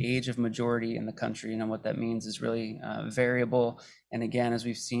are at the age of majority in the country. And what that means is really variable. And again, as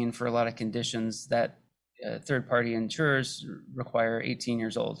we've seen for a lot of conditions, that third-party insurers require 18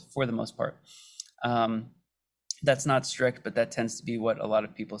 years old for the most part. That's not strict, but that tends to be what a lot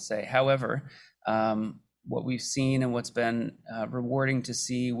of people say. However, what we've seen and what's been rewarding to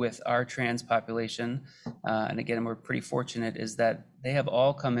see with our trans population, and again, we're pretty fortunate, is that they have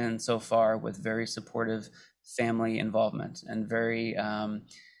all come in so far with very supportive family involvement and very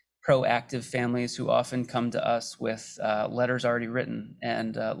proactive families who often come to us with letters already written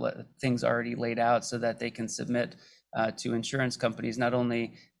and things already laid out so that they can submit to insurance companies not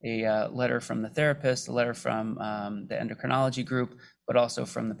only a letter from the therapist, a letter from the endocrinology group, but also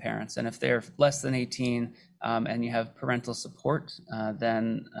from the parents. And if they're less than 18 and you have parental support,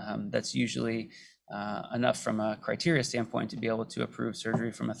 then that's usually enough from a criteria standpoint to be able to approve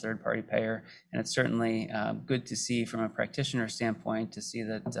surgery from a third-party payer. And it's certainly good to see from a practitioner standpoint to see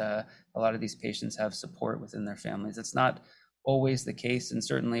that a lot of these patients have support within their families. It's not always the case, and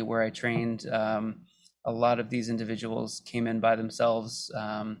certainly where I trained, a lot of these individuals came in by themselves,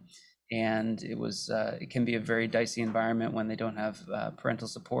 and it can be a very dicey environment when they don't have parental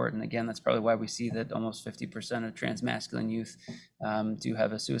support. And again, that's probably why we see that almost 50% of transmasculine youth do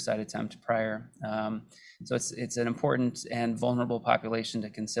have a suicide attempt prior. So it's an important and vulnerable population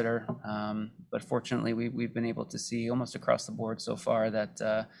to consider. But fortunately, we've been able to see almost across the board so far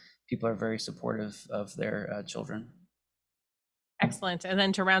that people are very supportive of their children. Excellent. And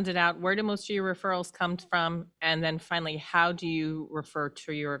then to round it out, where do most of your referrals come from? And then finally, how do you refer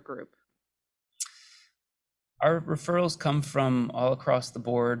to your group? Our referrals come from all across the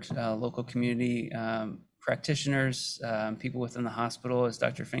board, local community practitioners, people within the hospital. As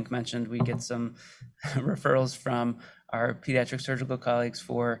Dr. Fink mentioned, we get some referrals from our pediatric surgical colleagues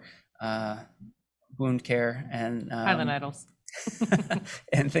for wound care and Highland Idols.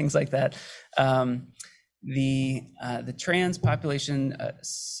 and things like that. The trans population,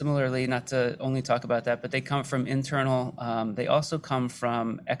 similarly, not to only talk about that, but they come from internal. They also come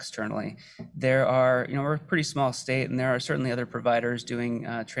from externally. There are, we're a pretty small state, and there are certainly other providers doing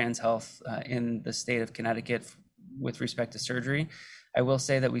trans health in the state of Connecticut with respect to surgery. I will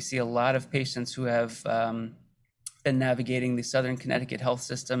say that we see a lot of patients who have been navigating the Southern Connecticut health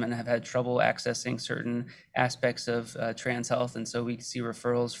system and have had trouble accessing certain aspects of trans health, and so we see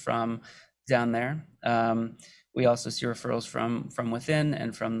referrals from down there. We also see referrals from within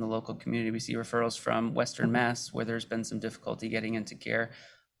and from the local community. We see referrals from Western Mass, where there's been some difficulty getting into care.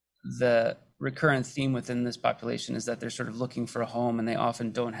 The recurrent theme within this population is that they're sort of looking for a home, and they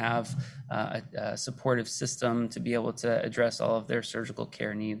often don't have a supportive system to be able to address all of their surgical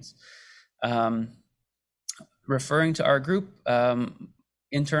care needs. Referring to our group,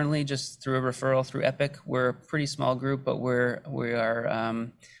 internally, just through a referral through Epic, we're a pretty small group, but we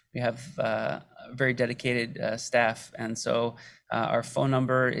have a very dedicated staff, and so our phone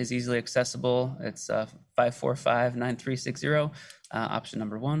number is easily accessible. It's 545-9360, option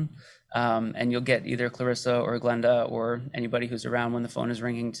number 1. And you'll get either Clarissa or Glenda or anybody who's around when the phone is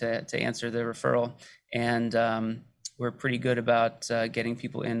ringing to answer the referral. And we're pretty good about getting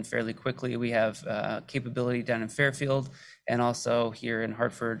people in fairly quickly. We have capability down in Fairfield and also here in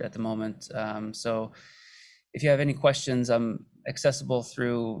Hartford at the moment. So if you have any questions, I'm accessible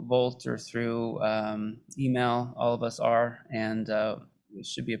through Volt or through email. All of us are, and it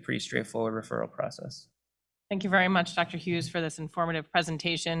should be a pretty straightforward referral process. Thank you very much, Dr. Hughes, for this informative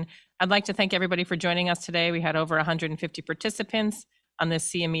presentation. I'd like to thank everybody for joining us today. We had over 150 participants on this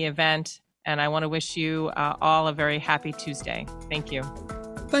CME event, and I want to wish you all a very happy Tuesday. Thank you.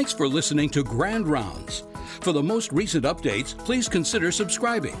 Thanks for listening to Grand Rounds. For the most recent updates, please consider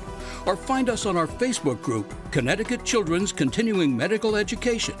subscribing or find us on our Facebook group, Connecticut Children's Continuing Medical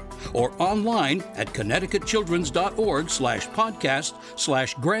Education, or online at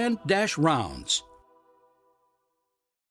connecticutchildrens.org/podcast/grand-rounds.